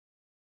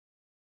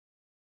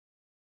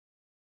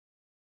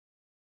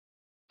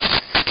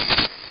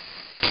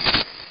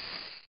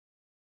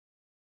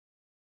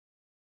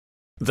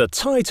The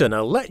Titan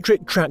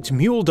Electric Tracked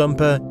Mule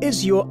Dumper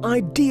is your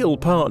ideal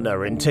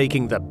partner in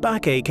taking the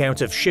backache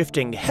out of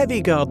shifting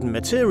heavy garden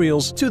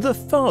materials to the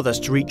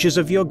farthest reaches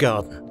of your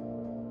garden.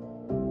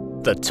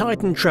 The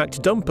Titan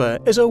Tracked Dumper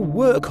is a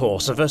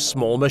workhorse of a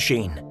small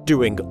machine,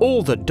 doing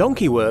all the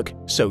donkey work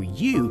so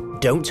you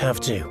don't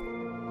have to.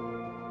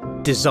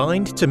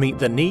 Designed to meet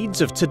the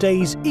needs of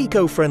today's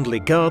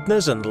eco-friendly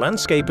gardeners and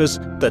landscapers,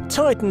 the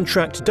Titan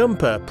Tracked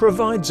Dumper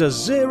provides a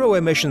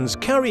zero-emissions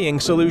carrying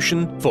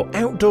solution for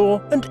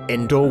outdoor and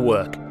indoor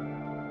work.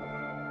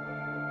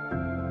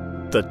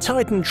 The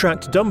Titan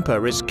Tracked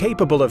Dumper is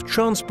capable of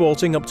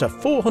transporting up to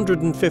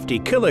 450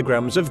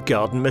 kilograms of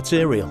garden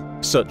material,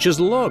 such as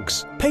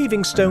logs,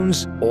 paving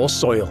stones, or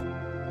soil.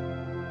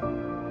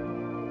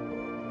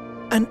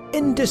 An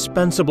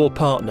indispensable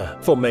partner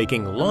for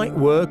making light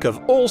work of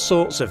all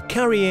sorts of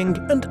carrying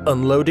and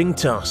unloading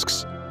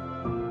tasks.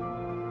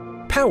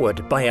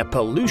 Powered by a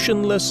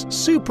pollutionless,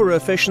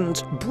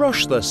 super-efficient,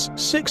 brushless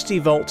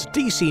 60-volt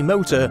DC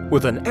motor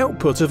with an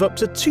output of up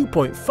to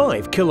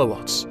 2.5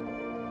 kilowatts.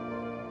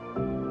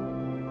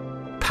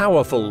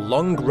 Powerful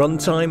long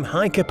runtime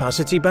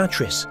high-capacity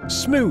batteries,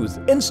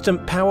 smooth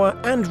instant power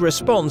and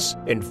response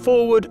in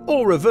forward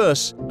or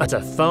reverse at a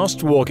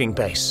fast walking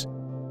pace.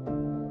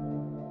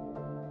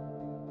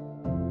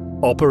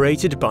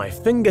 Operated by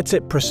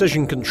Fingertip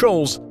precision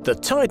controls, the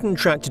Titan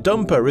Tracked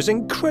Dumper is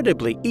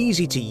incredibly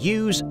easy to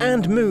use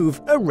and move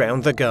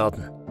around the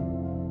garden.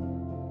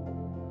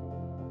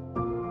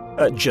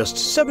 At just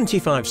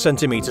 75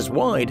 centimeters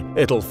wide,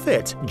 it'll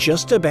fit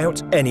just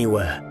about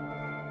anywhere.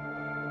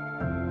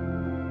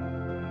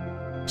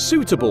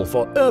 Suitable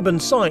for urban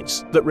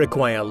sites that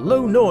require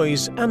low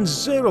noise and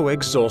zero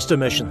exhaust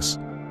emissions.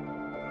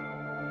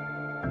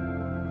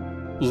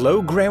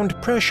 Low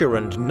ground pressure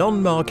and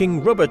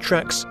non-marking rubber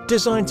tracks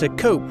designed to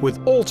cope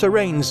with all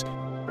terrains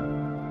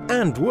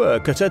and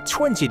work at a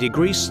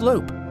 20-degree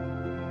slope.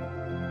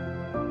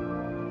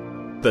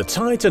 The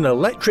Titan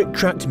Electric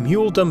Tracked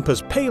Mule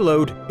Dumper's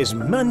payload is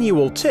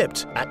manual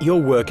tipped at your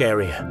work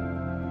area.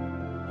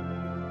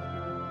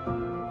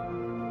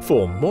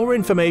 For more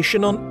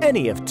information on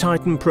any of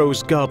Titan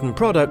Pro's garden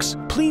products,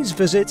 please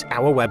visit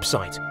our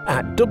website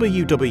at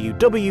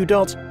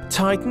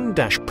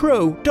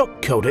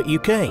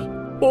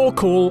www.titan-pro.co.uk. or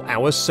call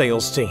our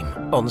sales team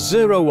on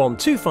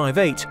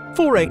 01258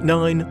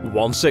 489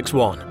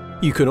 161.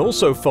 You can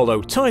also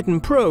follow Titan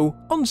Pro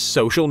on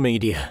social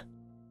media.